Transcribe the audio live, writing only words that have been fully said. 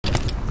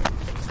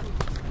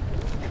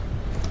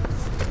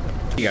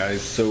Hey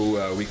guys,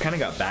 so we kind of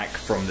got back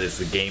from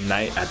this game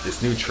night at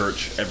this new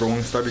church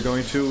everyone started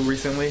going to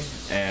recently,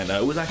 and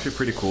it was actually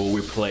pretty cool. We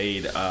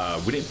played,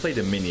 we didn't play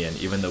Dominion,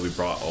 even though we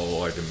brought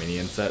all our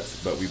Dominion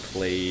sets, but we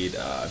played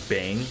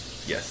Bang.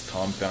 Yes,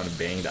 Tom found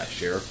Bang, that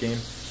sheriff game.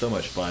 So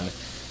much fun.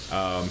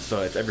 So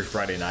it's every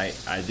Friday night.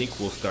 I think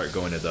we'll start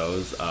going to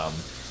those.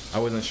 I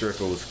wasn't sure if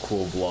it was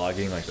cool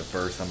vlogging like the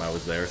first time I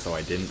was there, so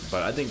I didn't,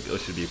 but I think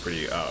it should be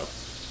pretty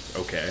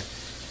okay.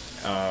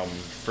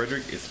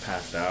 Frederick is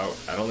passed out.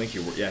 I don't think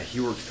he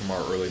works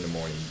tomorrow early in the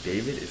morning.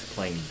 David is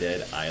playing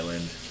Dead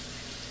Island.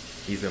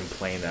 He's been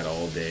playing that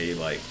all day.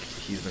 Like,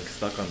 he's been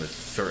stuck on this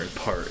certain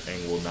part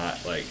and will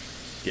not, like,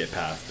 get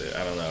past it.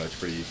 I don't know, it's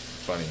pretty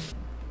funny.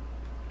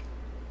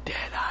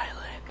 Dead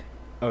Island.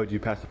 Oh, did you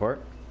pass the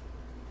part?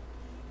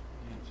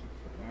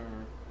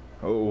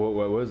 Oh,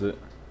 what was it?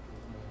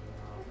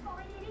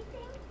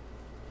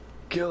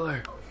 Kill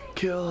her!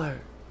 Kill her!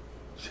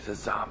 She's a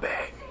zombie!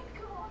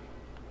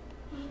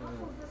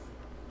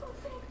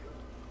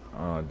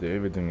 Oh,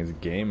 David doing his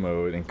game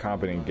mode,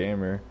 incompetent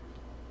gamer.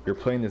 You're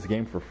playing this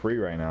game for free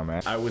right now,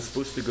 man. I was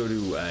supposed to go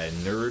to a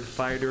Nerd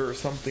Fighter or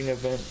something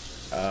event.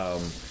 I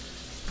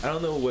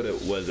don't know what it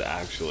was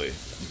actually,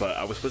 but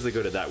I was supposed to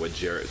go to that with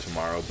Jarrett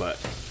tomorrow, but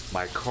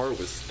my car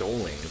was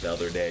stolen the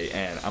other day,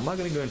 and I'm not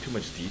gonna go into too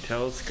much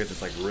details because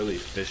it's like really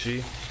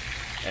fishy,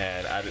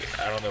 and I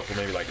don't know, for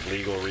maybe like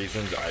legal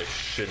reasons I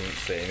shouldn't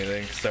say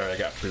anything. Sorry, I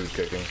got food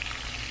cooking.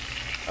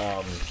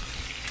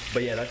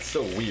 But yeah, that's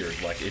so weird.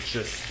 Like, it's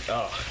just,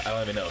 I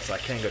don't even know. So I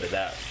can't go to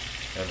that,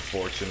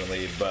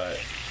 unfortunately. But,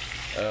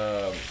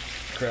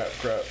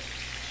 crap.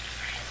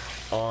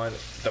 On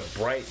the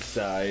bright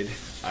side,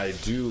 I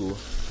do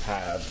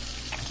have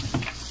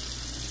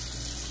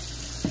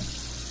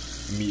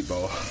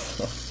meatballs.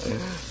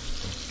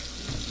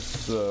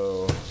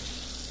 So,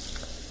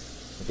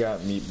 I got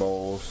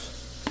meatballs.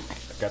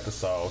 I got the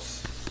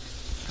sauce.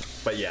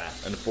 But yeah,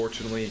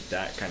 unfortunately,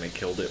 that kind of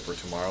killed it for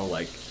tomorrow.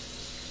 Like,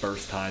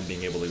 first time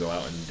being able to go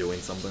out and doing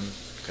something,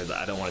 because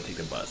I don't want to take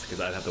the bus, because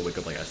I'd have to wake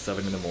up like at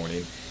 7 in the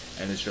morning,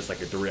 and it's just like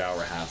a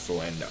 3-hour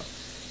hassle, and no.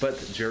 But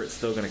Jarrett's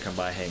still gonna come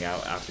by, hang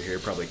out after here,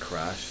 probably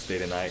crash, stay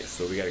the night,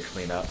 so we gotta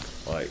clean up,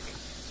 like,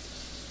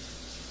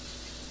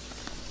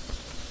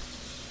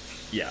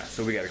 yeah,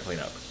 so we gotta clean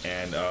up,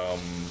 and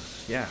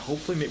yeah,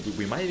 hopefully maybe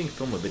we might even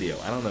film a video,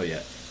 I don't know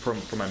yet, for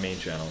my main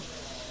channel.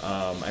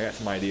 I got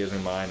some ideas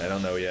in mind, I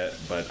don't know yet,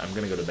 but I'm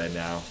gonna go to bed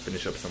now,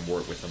 finish up some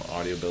work with some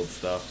audio build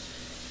stuff,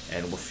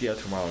 and we'll see how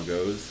tomorrow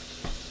goes.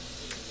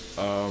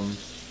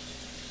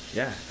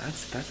 Yeah,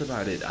 that's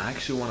about it. I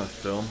actually want to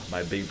film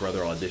my Big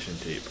Brother audition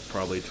tape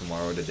probably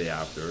tomorrow or the day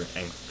after,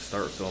 and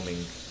start filming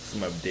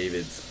some of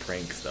David's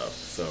prank stuff.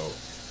 So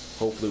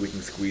hopefully we can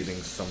squeeze in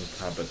some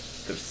type of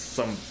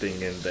something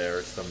in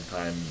there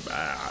sometime.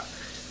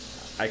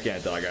 I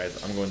can't tell,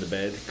 guys. I'm going to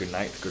bed. Good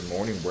night, good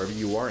morning, wherever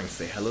you are, and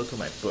say hello to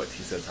my foot.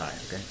 He says hi.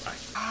 Okay,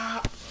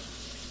 bye.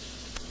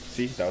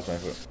 See, that was my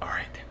foot. All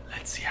right,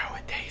 let's see how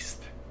it tastes.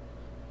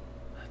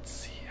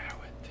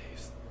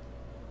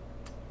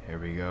 Here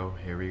we go,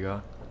 here we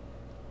go.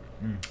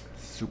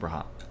 Super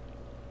hot.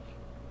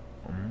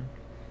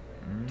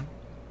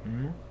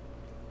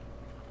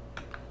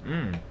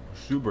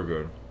 Super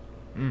good.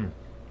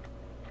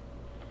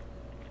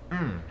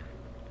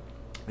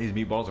 These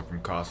meatballs are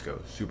from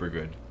Costco, super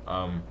good.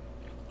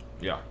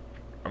 Yeah,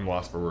 I'm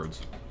lost for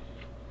words.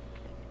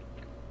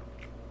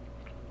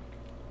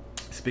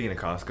 Speaking of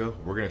Costco,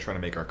 we're gonna try to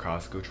make our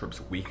Costco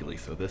trips weekly.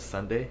 So this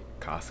Sunday,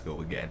 Costco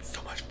again.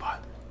 So much fun.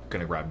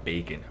 Gonna grab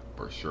bacon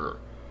for sure.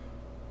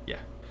 Yeah.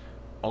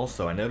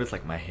 Also, I noticed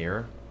like my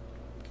hair.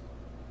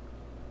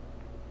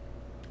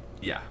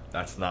 Yeah,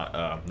 that's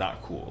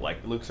not cool. Like,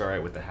 it looks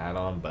alright with the hat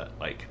on, but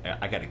like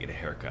I gotta get a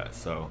haircut.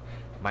 So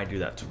might do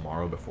that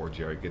tomorrow before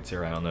Jared gets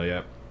here. I don't know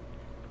yet.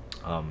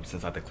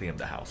 Since I have to clean up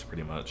the house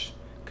pretty much,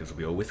 because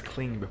we always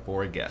clean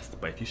before a guest.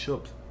 But if you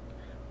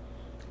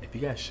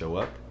guys show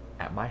up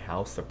at my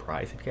house,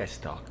 surprise! If you guys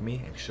stalk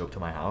me and show up to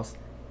my house,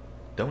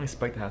 don't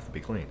expect the house to be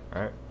clean.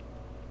 All right?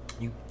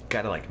 You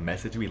gotta like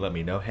message me, let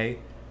me know, hey,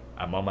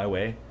 I'm on my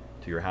way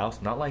to your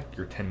house. Not like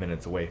you're 10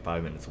 minutes away,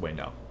 5 minutes away.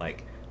 No,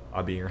 like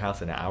I'll be in your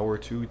house in an hour,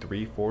 2,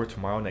 3, 4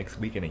 tomorrow, next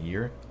week, in a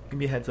year. Give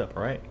me a heads up,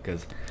 all right?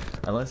 Because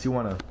unless you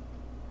want to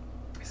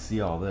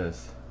see all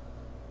this,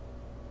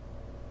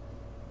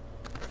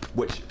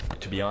 which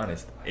to be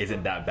honest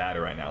isn't that bad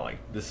right now. Like,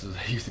 this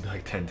used to be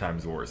like 10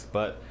 times worse.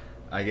 But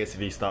I guess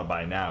if you stop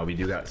by now, we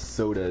do got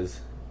sodas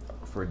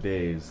for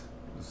days.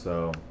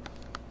 So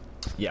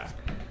yeah,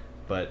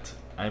 but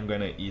I'm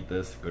gonna eat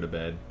this, go to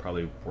bed,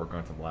 probably work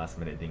on some last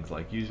minute things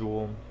like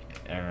usual,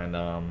 and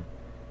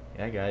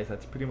yeah guys,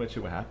 that's pretty much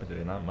what happened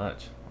today. Not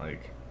much.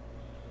 Like,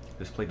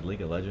 just played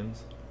League of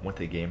Legends, went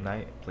to game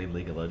night, played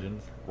League of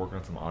Legends, worked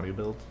on some audio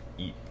builds,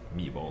 eat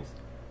meatballs.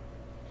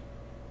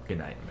 Good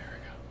night,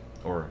 America,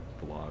 or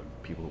vlog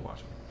people who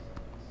watch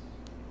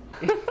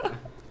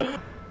me.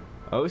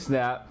 Oh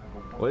snap,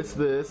 what's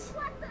this?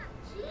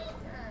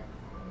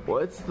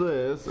 What's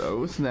this?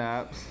 Oh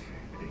snaps.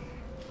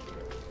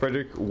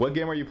 Frederick, what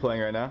game are you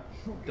playing right now?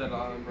 Dead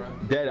Island, bro.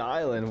 Dead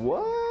Island?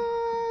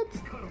 What?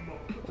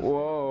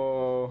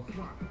 Whoa.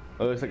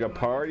 Oh, looks like a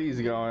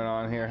party's going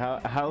on here.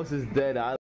 House is dead.